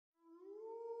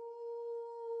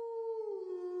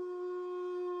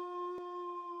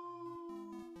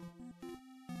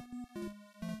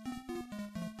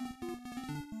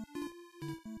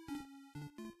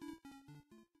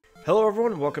Hello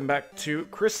everyone, welcome back to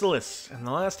Crystalis. In the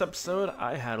last episode,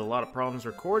 I had a lot of problems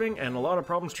recording and a lot of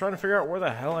problems trying to figure out where the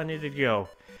hell I needed to go.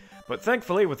 But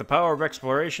thankfully, with the power of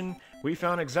exploration, we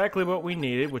found exactly what we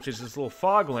needed, which is this little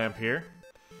fog lamp here.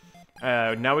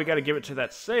 Now we gotta give it to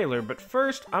that sailor, but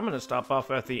first, I'm gonna stop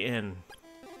off at the inn.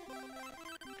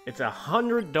 It's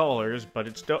 $100, but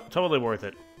it's totally worth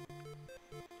it.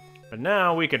 But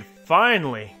now we could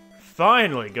finally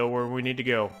go where we need to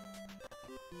go.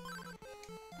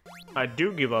 I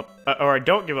do give up, or I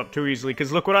don't give up too easily,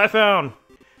 because look what I found!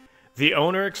 The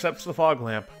owner accepts the fog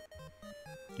lamp.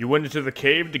 You went into the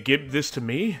cave to give this to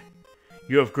me?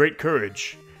 You have great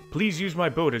courage. Please use my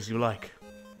boat as you like.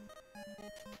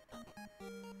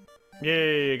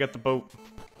 Yay, I got the boat.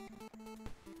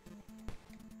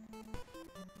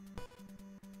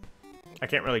 I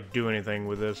can't really do anything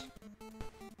with this.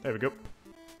 There we go.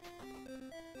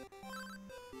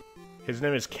 His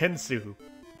name is Kensu.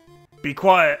 Be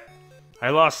quiet! I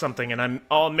lost something and I'm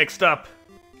all mixed up.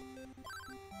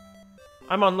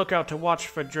 I'm on lookout to watch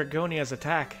for Dragonia's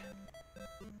attack.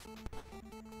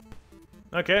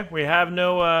 Okay, we have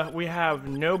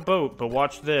no boat, but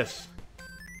watch this.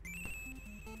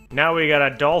 Now we got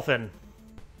a dolphin.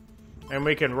 And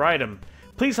we can ride him.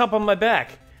 Please hop on my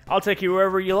back. I'll take you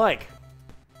wherever you like.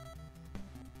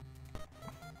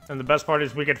 And the best part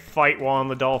is we could fight while on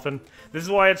the dolphin. This is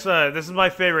why it's this is my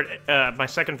favorite, my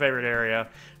second favorite area.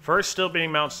 First, still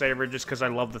being Mount Saber, just because I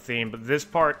love the theme. But this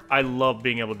part, I love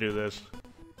being able to do this.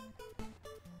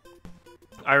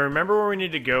 I remember where we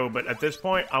need to go, but at this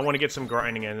point, I want to get some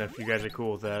grinding in. If you guys are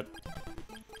cool with that,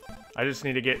 I just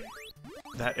need to get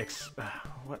that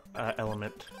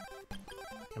element.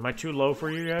 Am I too low for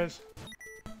you guys?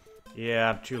 Yeah,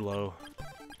 I'm too low.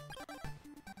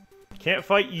 Can't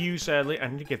fight you, sadly. I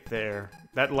need to get there.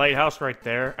 That lighthouse right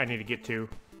there, I need to get to.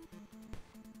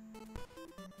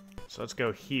 So let's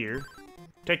go here.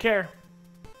 Take care.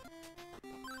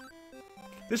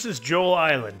 This is Joel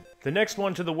Island. The next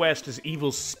one to the west is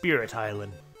Evil Spirit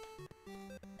Island.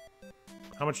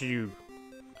 How much are you?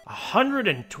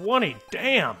 120,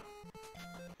 damn!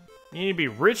 You need to be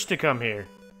rich to come here.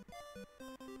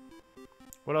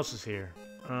 What else is here?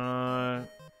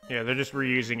 Yeah, they're just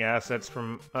reusing assets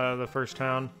from the first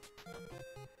town.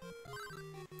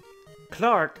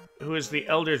 Clark, who is the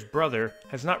Elder's brother,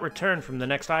 has not returned from the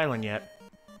next island yet.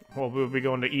 Well, we'll be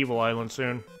going to Evil Island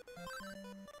soon.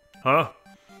 Huh?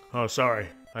 Oh, sorry.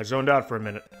 I zoned out for a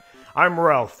minute. I'm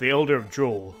Ralph, the Elder of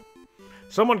Joel.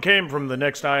 Someone came from the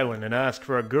next island and asked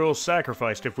for a girl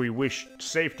sacrificed if we wished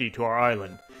safety to our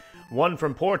island. One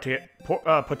from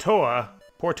Portoa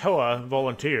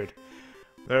volunteered.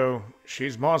 Though,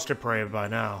 she's monster prey by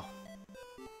now.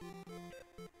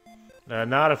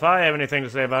 Not if I have anything to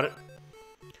say about it.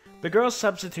 The girl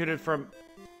substituted from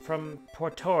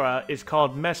Portora is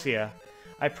called Messia.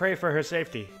 I pray for her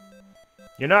safety.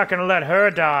 You're not gonna let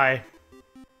her die.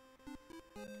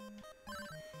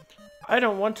 I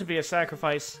don't want to be a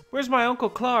sacrifice. Where's my Uncle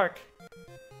Clark?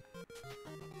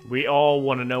 We all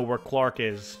want to know where Clark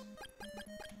is.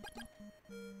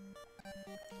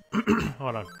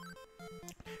 Hold on.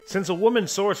 Since a woman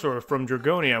sorcerer from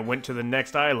Dragonia went to the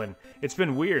next island, it's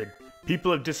been weird.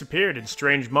 People have disappeared and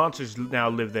strange monsters now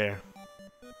live there.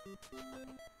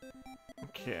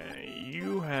 Okay,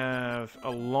 you have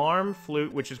alarm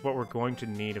flute, which is what we're going to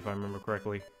need if I remember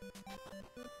correctly.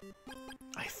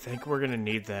 I think we're gonna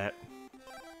need that.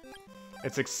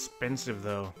 It's expensive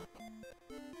though.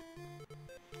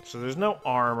 So there's no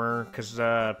armor, because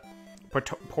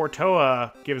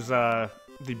Portoa gives the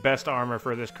best armor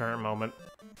for this current moment.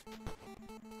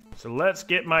 So let's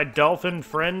get my dolphin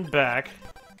friend back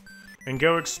and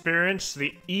go experience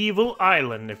the Evil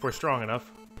Island if we're strong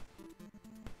enough.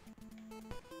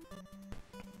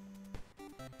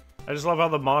 I just love how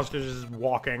the monster is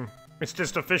walking. It's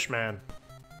just a fish man.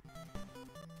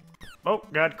 Oh,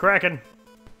 got Kraken.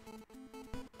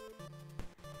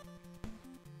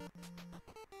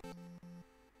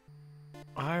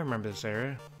 I remember this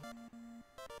area.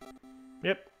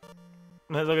 Yep.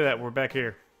 Look at that, we're back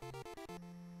here.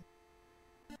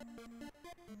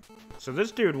 So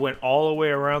this dude went all the way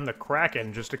around the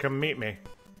Kraken just to come meet me.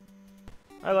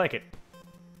 I like it.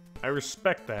 I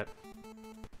respect that.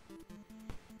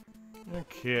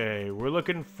 Okay, we're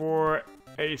looking for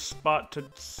a spot to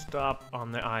stop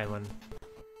on the island.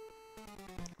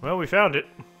 Well, we found it.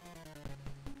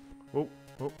 Oh,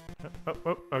 oh, oh,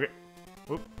 oh, okay.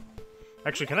 Oh.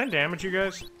 Actually, can I damage you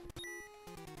guys?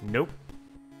 Nope.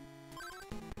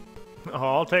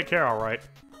 Oh, I'll take care, alright.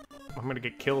 I'm gonna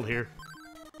get killed here.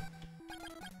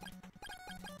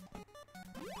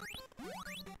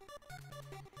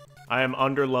 I am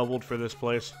under-leveled for this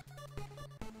place.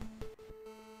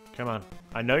 Come on.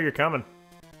 I know you're coming.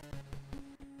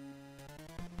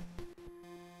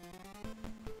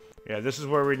 Yeah, this is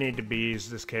where we need to be, is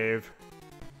this cave.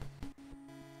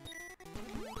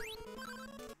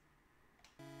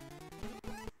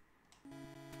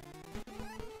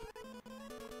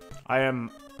 I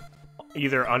am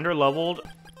either under-leveled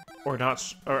or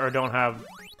not, or don't have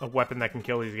a weapon that can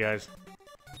kill these guys.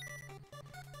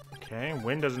 Okay,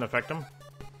 wind doesn't affect them.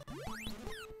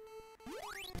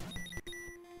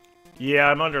 Yeah,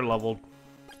 I'm under-leveled.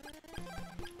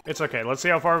 It's okay. Let's see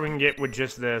how far we can get with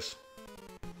just this.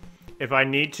 If I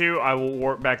need to, I will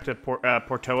warp back to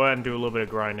Portoa and do a little bit of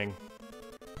grinding.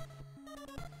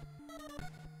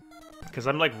 Because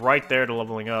I'm, like, right there to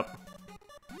leveling up.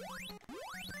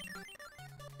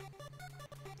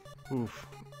 Oof.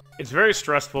 It's very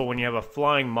stressful when you have a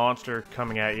flying monster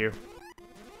coming at you.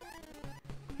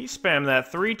 He spammed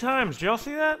that 3 times. Did y'all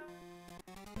see that?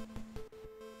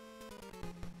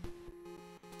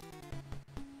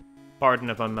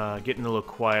 Pardon if I'm getting a little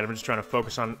quiet. I'm just trying to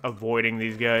focus on avoiding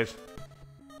these guys.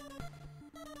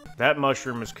 That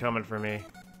mushroom is coming for me.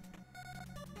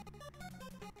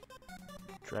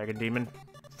 Dragon demon.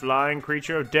 Flying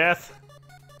creature of death.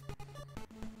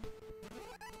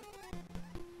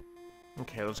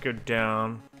 Okay, let's go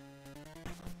down.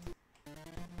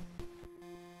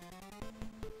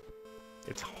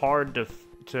 It's hard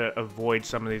to avoid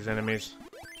some of these enemies.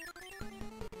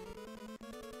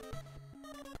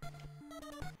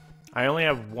 I only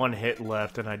have 1 hit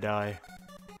left and I die.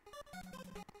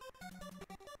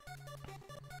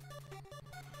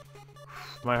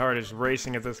 My heart is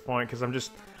racing at this point because I'm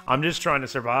just trying to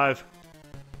survive.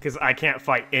 Because I can't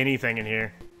fight anything in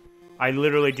here. I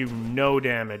literally do no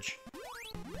damage.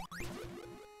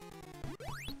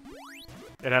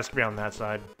 It has to be on that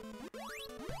side.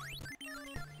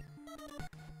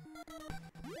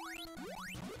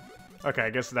 Okay, I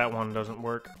guess that one doesn't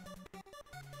work.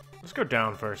 Let's go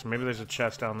down first. Maybe there's a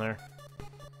chest down there.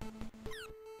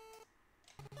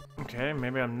 Okay,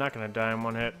 maybe I'm not gonna die in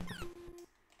 1 hit.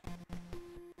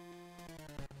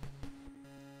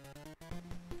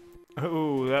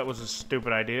 Ooh, that was a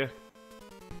stupid idea.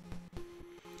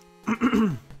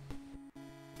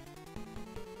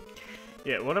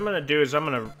 Yeah, what I'm gonna do is I'm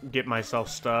gonna get myself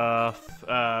stuff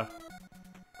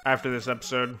after this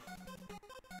episode.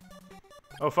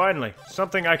 Oh, finally,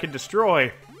 something I can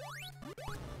destroy.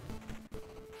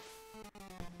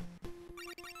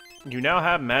 You now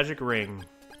have magic ring.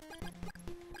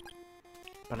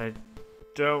 But I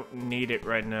don't need it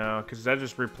right now, because that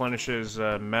just replenishes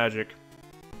magic.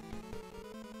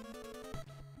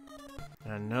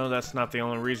 And I know that's not the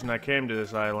only reason I came to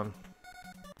this island.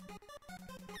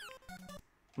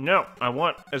 No, I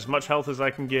want as much health as I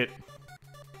can get.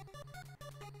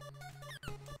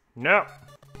 No!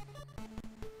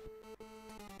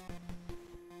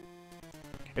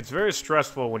 It's very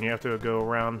stressful when you have to go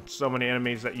around so many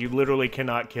enemies that you literally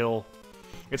cannot kill.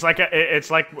 It's like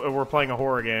we're playing a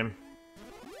horror game.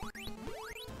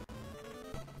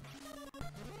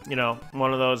 You know,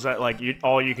 one of those that like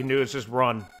all you can do is just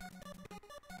run.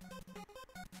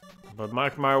 But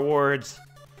mark my words,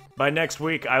 by next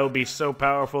week I will be so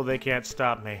powerful they can't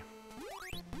stop me.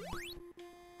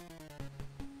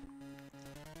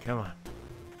 Come on.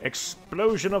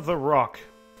 Explosion of the rock.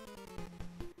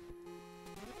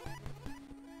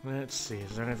 Let's see,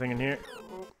 is there anything in here?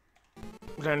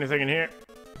 Is there anything in here?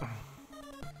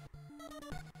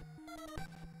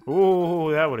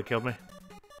 Ooh, that would have killed me.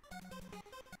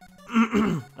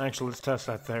 Actually, let's test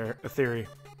that theory.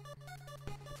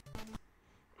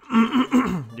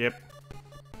 Yep.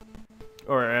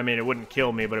 Or, I mean, it wouldn't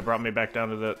kill me, but it brought me back down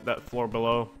to that floor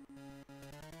below.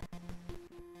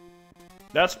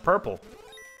 That's purple.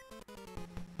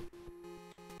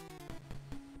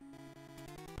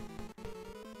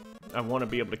 I want to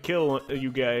be able to kill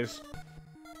you guys.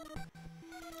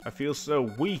 I feel so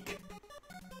weak.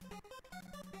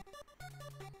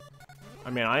 I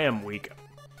mean, I am weak.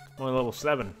 I'm only level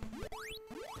 7.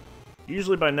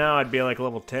 Usually by now I'd be like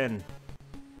level 10.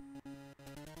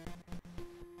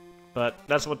 But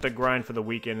that's what the grind for the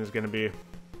weekend is going to be.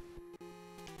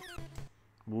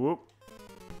 Whoop.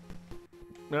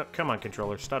 No, come on,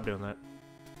 controller. Stop doing that.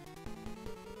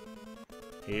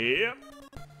 Yep.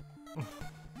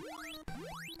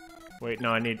 Wait, no,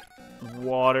 I need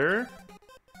water.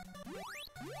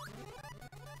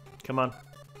 Come on.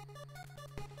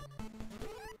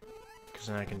 Because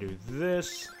then I can do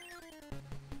this.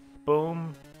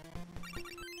 Boom.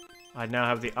 I now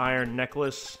have the iron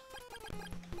necklace,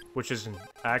 which is an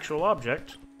actual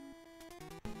object.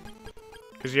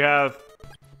 Because you have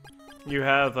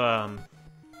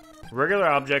regular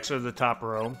objects are the top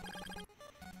row.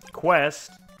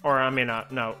 quest, or I mean,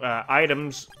 no,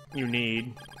 items you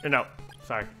need. No,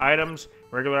 sorry, items,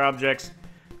 regular objects,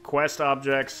 quest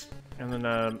objects, and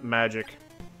then magic.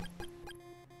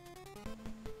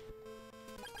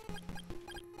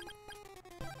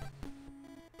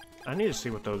 I need to see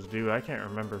what those do. I can't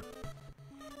remember.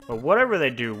 But whatever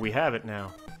they do, we have it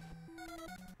now.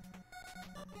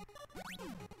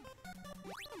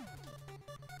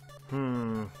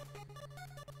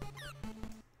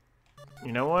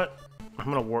 You know what? I'm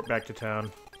gonna warp back to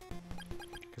town.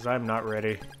 Because I'm not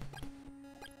ready.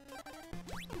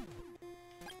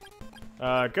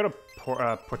 Go to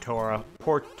Portoa.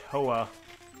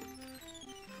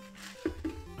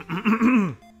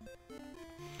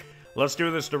 Let's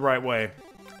do this the right way.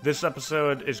 This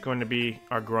episode is going to be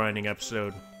our grinding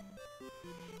episode.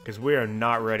 Because we are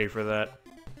not ready for that.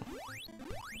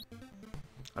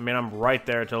 I mean, I'm right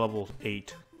there to level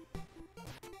 8.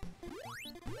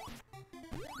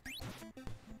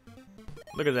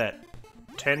 Look at that.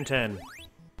 10-10.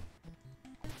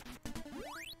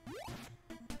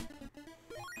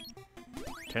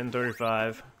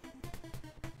 $10.35.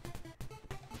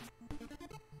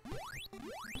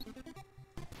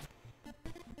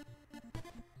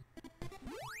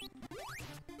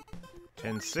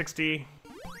 $10.60.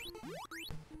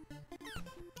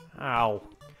 Ow.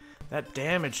 That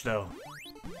damage, though.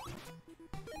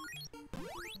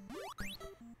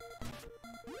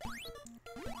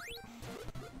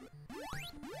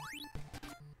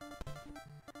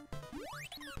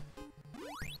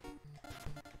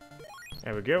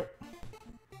 There we go.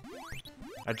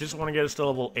 I just want to get us to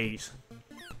level 8.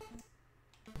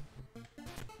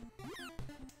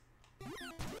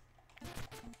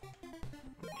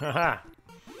 Haha!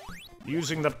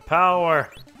 Using the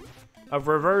power of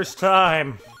reverse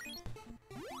time!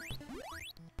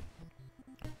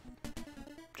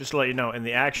 Just to let you know, in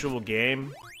the actual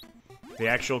game, the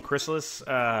actual Crystalis,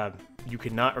 you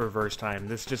cannot reverse time.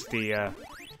 This is just the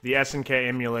SNK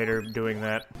emulator doing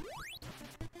that.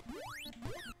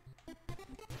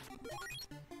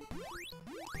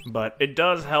 But it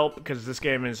does help because this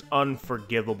game is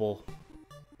unforgivable.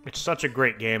 It's such a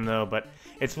great game though, but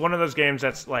it's one of those games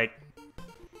that's like...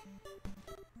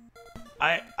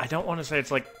 I don't want to say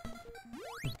it's like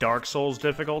Dark Souls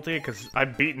difficulty, because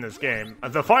I've beaten this game.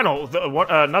 Not the final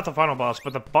boss,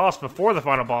 but the boss before the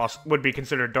final boss would be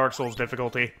considered Dark Souls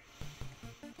difficulty.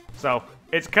 So,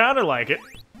 it's kind of like it,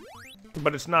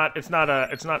 but it's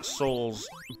not Souls,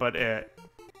 but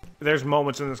there's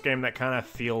moments in this game that kind of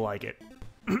feel like it.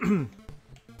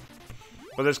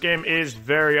 But this game is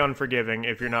very unforgiving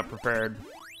if you're not prepared.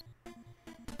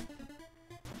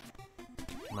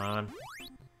 Come on.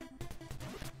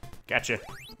 Gotcha.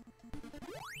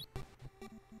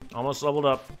 Almost leveled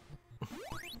up.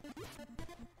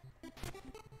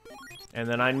 And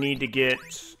then I need to get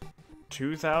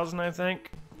 2,000, I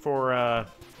think, for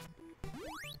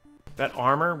that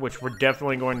armor, which we're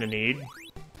definitely going to need.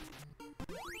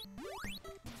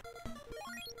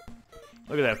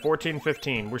 Look at that,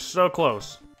 14-15. We're so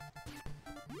close.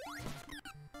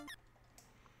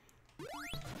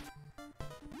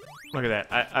 Look at that.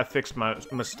 I fixed my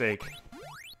mistake.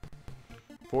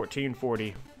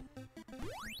 1440.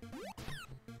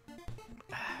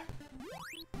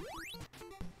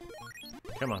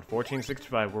 Come on,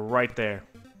 1465. We're right there.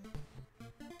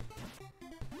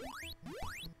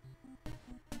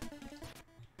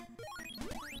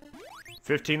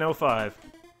 $15.05.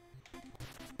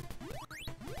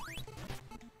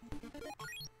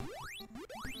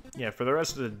 Yeah, for the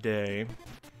rest of the day...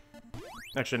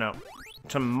 Actually, no.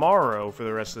 Tomorrow for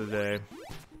the rest of the day.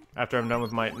 After I'm done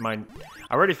with my...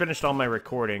 I already finished all my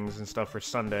recordings and stuff for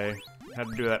Sunday. Had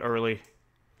to do that early.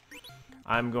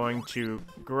 I'm going to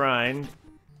grind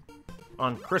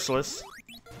on Crystalis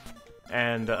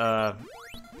and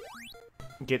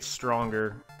get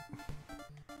stronger.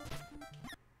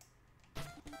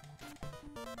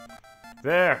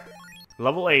 There!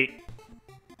 Level 8.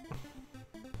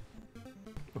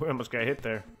 We almost got hit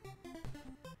there.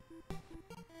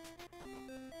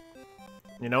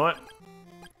 You know what?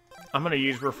 I'm gonna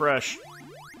use refresh.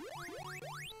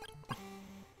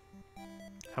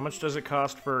 How much does it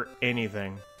cost for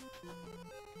anything?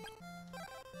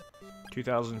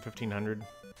 2,000, 1,500.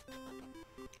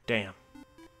 Damn.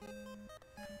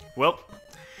 Well,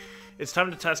 it's time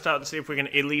to test out and see if we can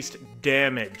at least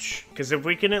damage. Because if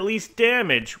we can at least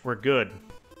damage, we're good.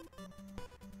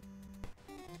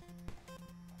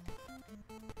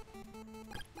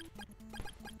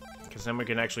 Because then we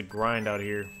can actually grind out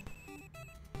here.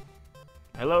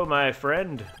 Hello, my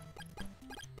friend.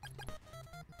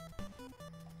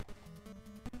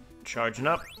 Charging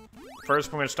up.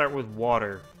 First, we're going to start with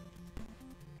water.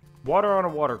 Water on a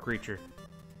water creature.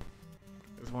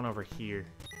 There's one over here.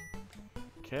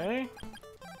 Okay.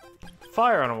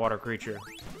 Fire on a water creature.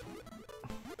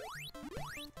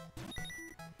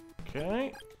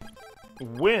 Okay.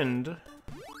 Wind.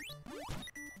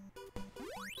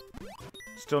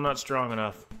 Still not strong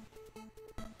enough.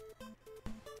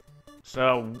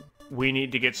 So, we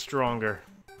need to get stronger.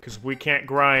 Because we can't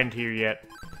grind here yet.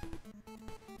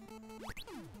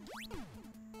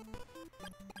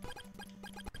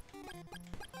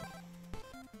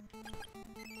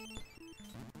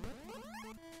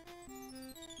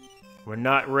 We're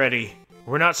not ready.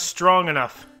 We're not strong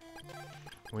enough.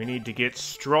 We need to get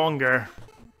stronger.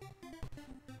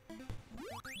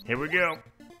 Here we go.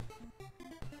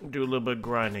 Do a little bit of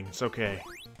grinding. It's okay.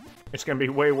 It's gonna be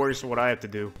way worse than what I have to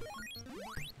do.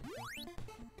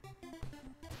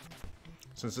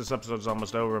 Since this episode's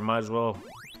almost over, might as well.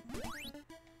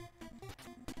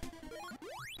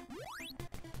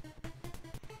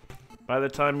 By the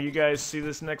time you guys see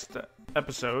this next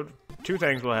episode, two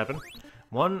things will happen.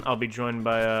 One, I'll be joined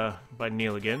by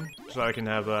Neil again, so I can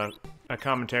have a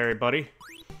commentary buddy.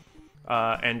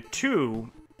 And two,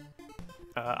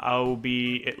 I'll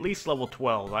be at least level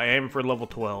 12. I aim for level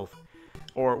 12.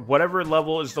 Or whatever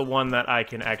level is the one that I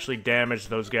can actually damage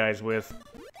those guys with.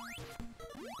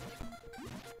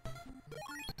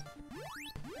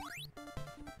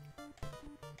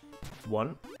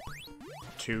 One,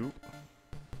 two,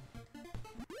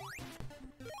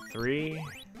 three.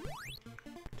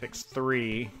 Takes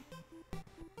 3.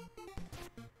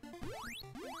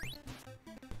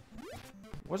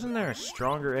 Wasn't there a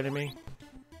stronger enemy?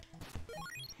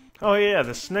 Oh yeah,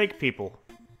 the snake people.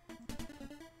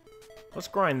 Let's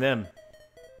grind them.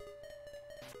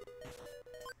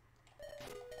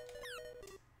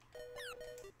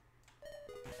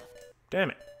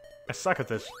 Damn it. I suck at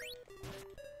this.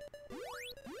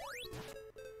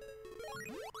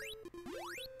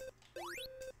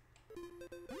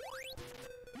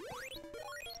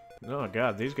 Oh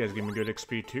god, these guys give me good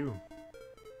XP too.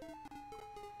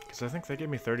 Because I think they give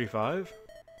me 35?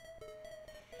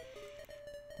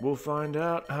 We'll find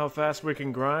out how fast we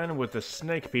can grind with the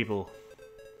snake people.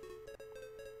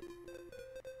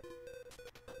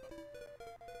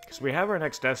 Because we have our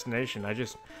next destination, I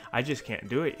just can't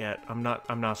do it yet. I'm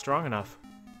not strong enough.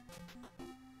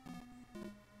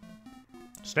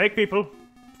 Snake people,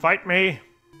 fight me!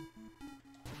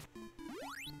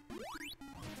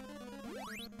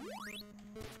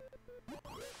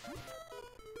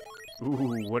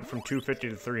 Ooh, went from 250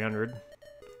 to 300.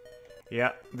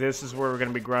 Yeah, this is where we're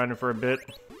gonna be grinding for a bit.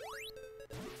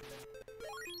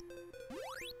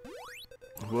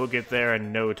 We'll get there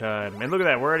in no time. And look at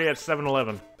that, we're already at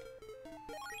 711.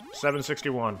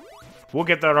 761. We'll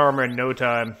get that armor in no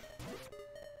time.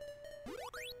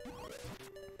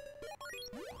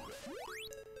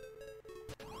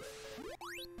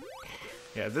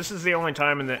 Yeah, this is the only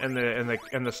time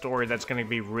in the story that's gonna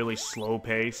be really slow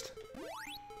paced.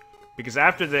 Because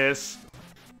after this,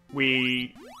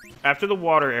 after the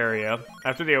water area,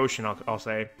 after the ocean, I'll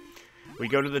say, we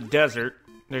go to the desert.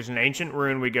 There's an ancient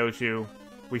ruin we go to.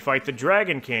 We fight the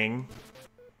Dragon King.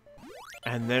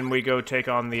 And then we go take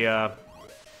on the,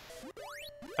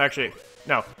 actually,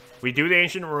 no. We do the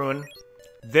ancient ruin.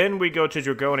 Then we go to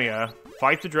Dragonia,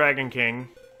 fight the Dragon King.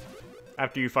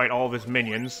 After you fight all of his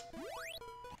minions.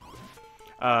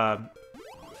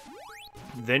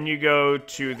 Then you go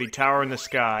to the Tower in the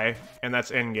Sky, and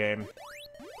that's endgame.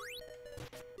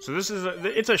 So this is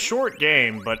it's a short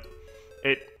game, but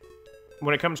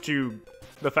when it comes to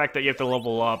the fact that you have to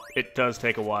level up, it does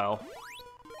take a while.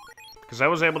 Because I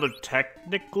was able to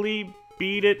technically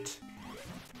beat it,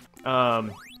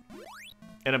 in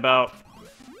about...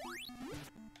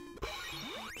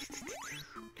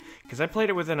 Because I played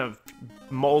it within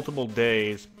multiple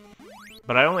days,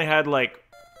 but I only had like...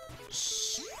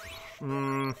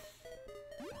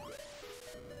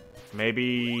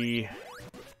 maybe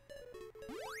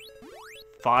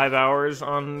 5 hours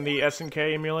on the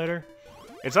SNK emulator.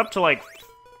 It's up to like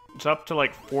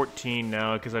 14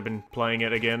 now because I've been playing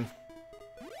it again.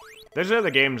 There's other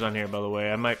games on here, by the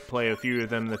way. I might play a few of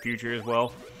them in the future as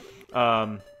well.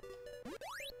 But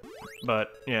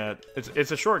yeah,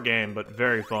 it's a short game, but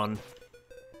very fun.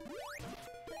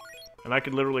 And I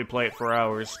could literally play it for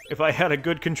hours if I had a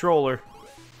good controller.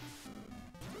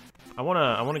 I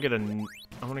wanna get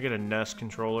a NES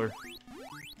controller.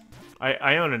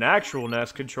 I own an actual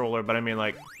NES controller, but I mean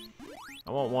like,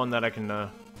 I want one that I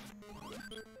can.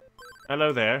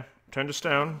 Hello there. Turn to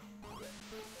stone.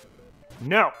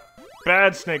 No,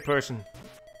 bad snake person.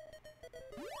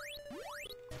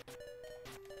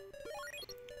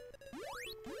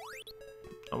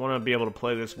 I want to be able to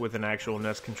play this with an actual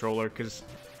NES controller, because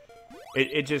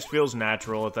it just feels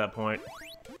natural at that point.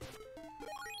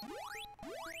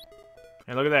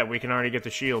 And look at that, we can already get the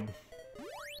shield.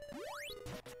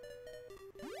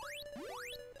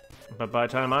 But by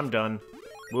the time I'm done,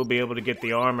 we'll be able to get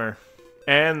the armor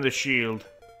and the shield.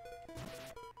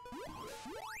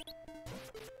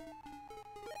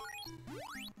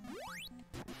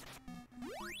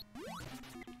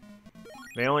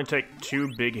 They only take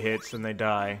 2 big hits and they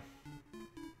die.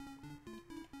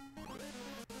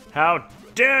 How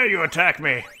dare you attack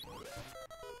me!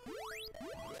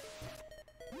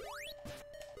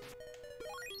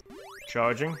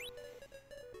 Charging.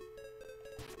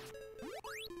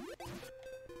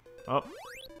 Oh.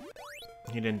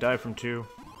 He didn't die from 2.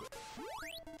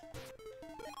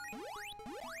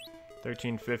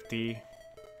 1350.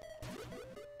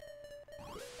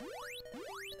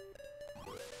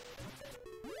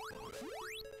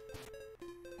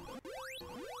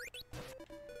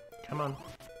 Come on.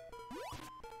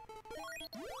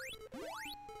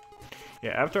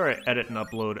 Yeah, after I edit and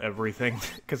upload everything,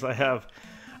 because I have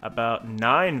about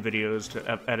 9 videos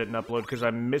to edit and upload, because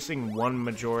I'm missing one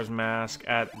Majora's Mask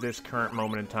at this current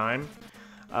moment in time.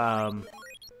 I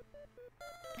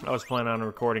was planning on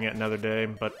recording it another day,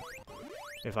 but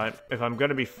if I'm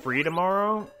gonna be free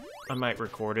tomorrow, I might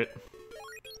record it.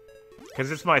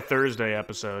 Because it's my Thursday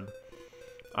episode.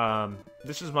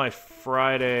 This is my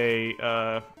Friday,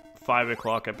 5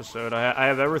 o'clock episode. I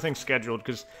have everything scheduled,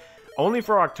 because only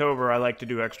for October I like to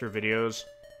do extra videos.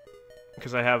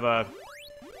 Because I have,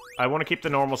 I want to keep the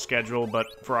normal schedule,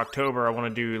 but for October I want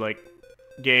to do, like,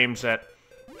 games that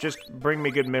just bring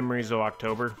me good memories of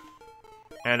October.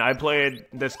 And I played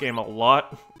this game a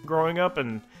lot growing up,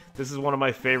 and this is one of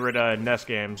my favorite NES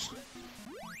games.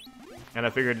 And I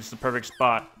figured it's the perfect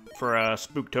spot for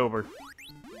Spooktober.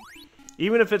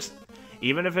 Even if it's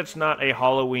not a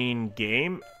Halloween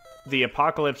game, the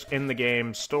apocalypse in the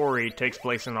game story takes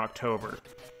place in October.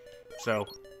 So,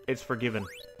 it's forgiven.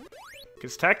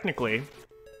 Because technically,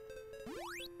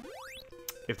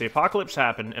 if the apocalypse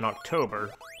happened in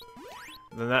October,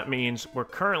 then that means we're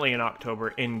currently in October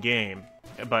in-game,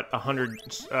 but 100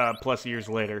 plus years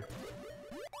later.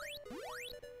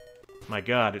 My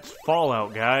god, it's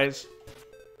Fallout, guys!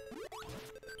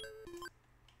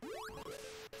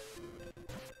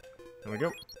 There we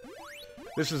go.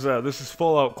 This is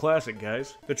Fallout Classic,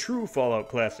 guys. The true Fallout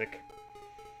Classic.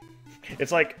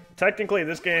 It's like, technically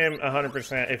this game,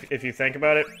 100%, if you think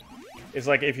about it, is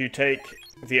like if you take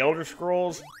the Elder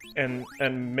Scrolls and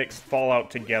mix Fallout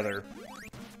together.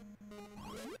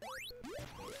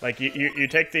 Like, you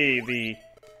take the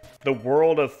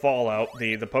world of Fallout,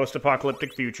 the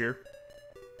post-apocalyptic future,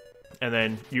 and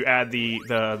then you add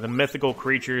the mythical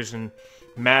creatures and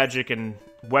magic and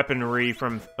weaponry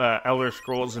from Elder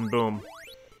Scrolls, and boom.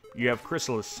 You have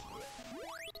Crystalis.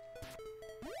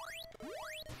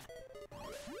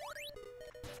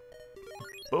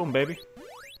 Boom, baby.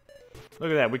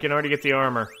 Look at that, we can already get the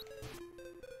armor.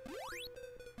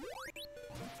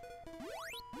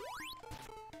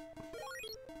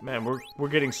 Man, we're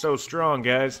getting so strong,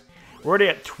 guys. We're already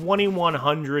at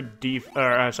 2100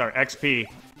 XP.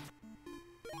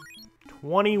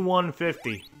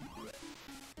 2150.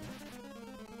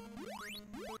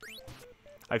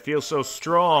 I feel so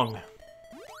strong.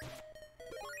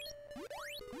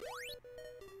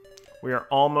 We are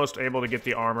almost able to get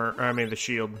the armor, or I mean the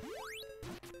shield.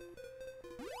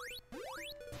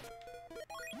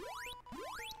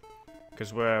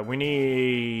 Because we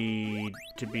need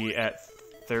to be at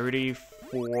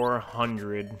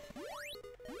 3,400.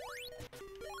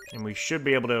 And we should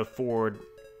be able to afford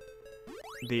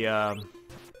the,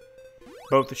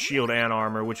 both the shield and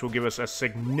armor, which will give us a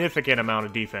significant amount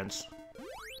of defense.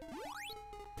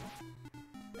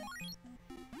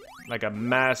 Like a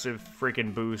massive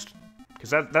freaking boost.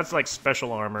 Because that's like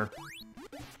special armor.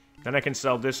 Then I can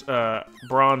sell this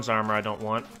bronze armor I don't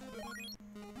want.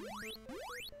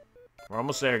 We're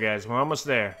almost there, guys. We're almost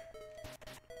there.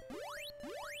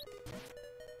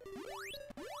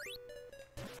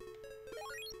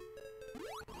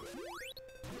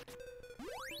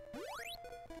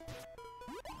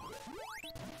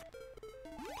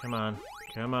 Come on.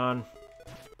 Come on.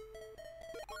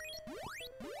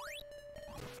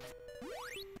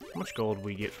 How much gold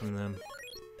we get from them?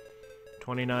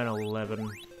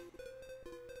 2911.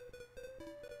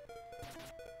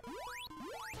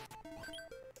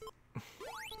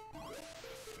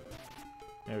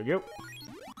 There we go.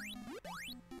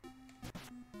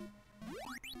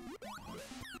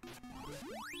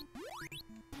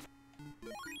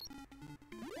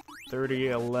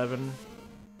 $30.11.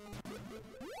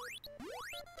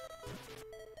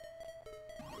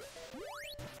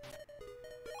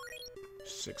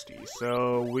 60.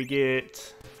 So we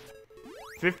get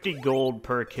 50 gold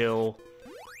per kill.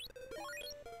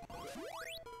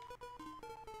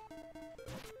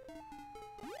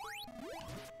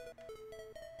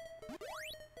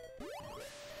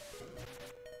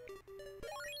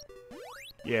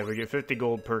 Yeah, we get 50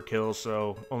 gold per kill,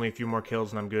 so only a few more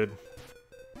kills and I'm good.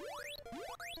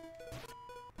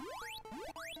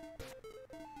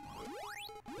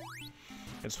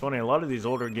 It's funny, a lot of these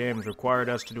older games required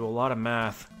us to do a lot of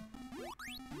math.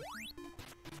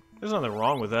 There's nothing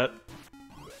wrong with that.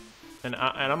 And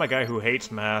I'm a guy who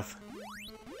hates math.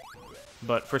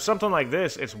 But for something like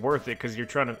this, it's worth it because you're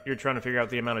trying to figure out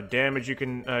the amount of damage you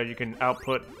can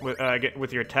output with get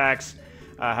with your attacks,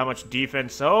 how much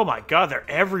defense. Oh my God, they're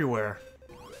everywhere.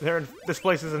 This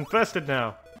place is infested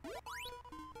now.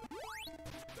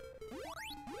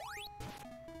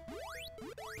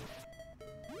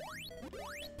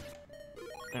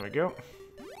 There we go.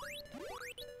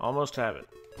 Almost have it.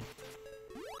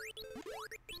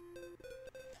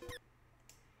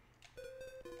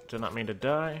 Did not mean to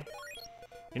die.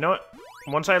 You know what?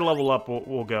 Once I level up,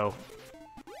 we'll go.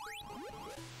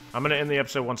 I'm gonna end the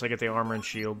episode once I get the armor and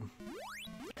shield.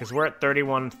 Because we're at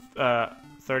 31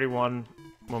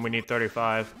 when we need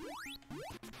 35.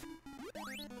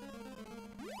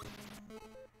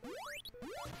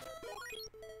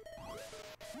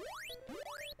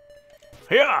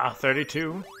 Yeah,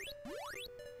 32.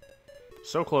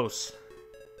 So close.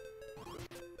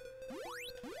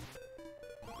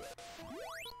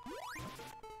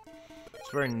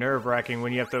 It's very nerve-wracking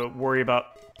when you have to worry about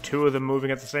two of them moving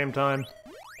at the same time.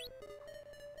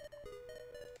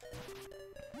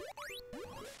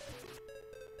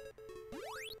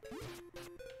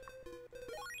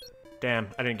 Damn,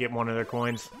 I didn't get one of their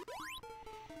coins.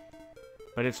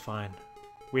 But it's fine.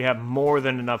 We have more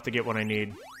than enough to get what I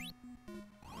need.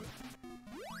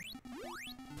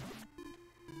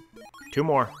 Two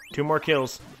more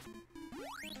kills.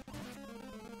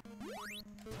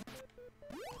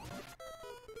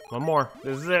 One more.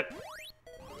 This is it.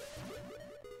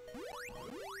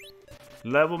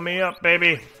 Level me up,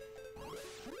 baby.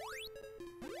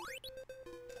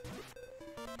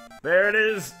 There it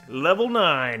is. Level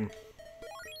 9.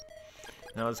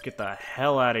 Now let's get the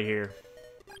hell out of here.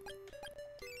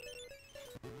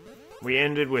 We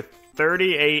ended with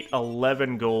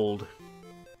 38.11 gold.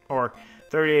 Or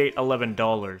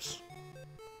 $38.11.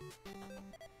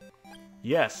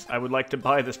 Yes, I would like to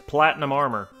buy this platinum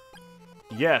armor.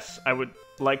 Yes, I would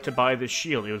like to buy this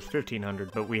shield. It was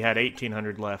 1,500, but we had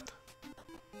 1,800 left.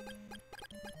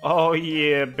 Oh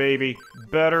yeah, baby.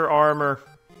 Better armor.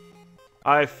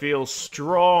 I feel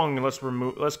strong.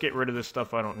 Let's get rid of this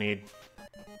stuff I don't need.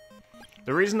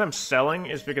 The reason I'm selling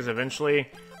is because eventually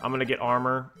I'm gonna get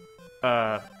armor,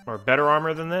 or better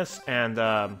armor than this, and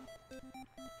I'll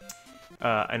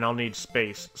need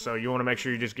space. So you want to make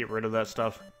sure you just get rid of that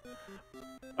stuff.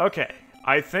 Okay,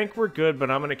 I think we're good, but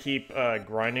I'm gonna keep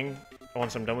grinding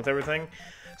once I'm done with everything.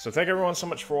 So thank everyone so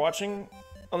much for watching.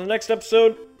 On the next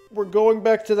episode, we're going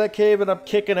back to that cave, and I'm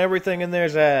kicking everything in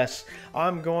their's ass.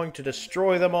 I'm going to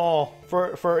destroy them all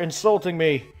for insulting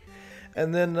me,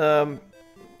 and then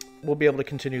we'll be able to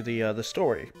continue the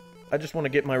story. I just want to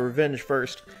get my revenge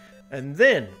first, and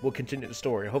then we'll continue the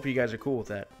story. I hope you guys are cool with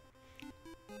that.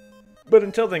 But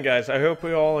until then, guys, I hope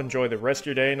you all enjoy the rest of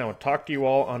your day, and I will talk to you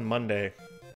all on Monday.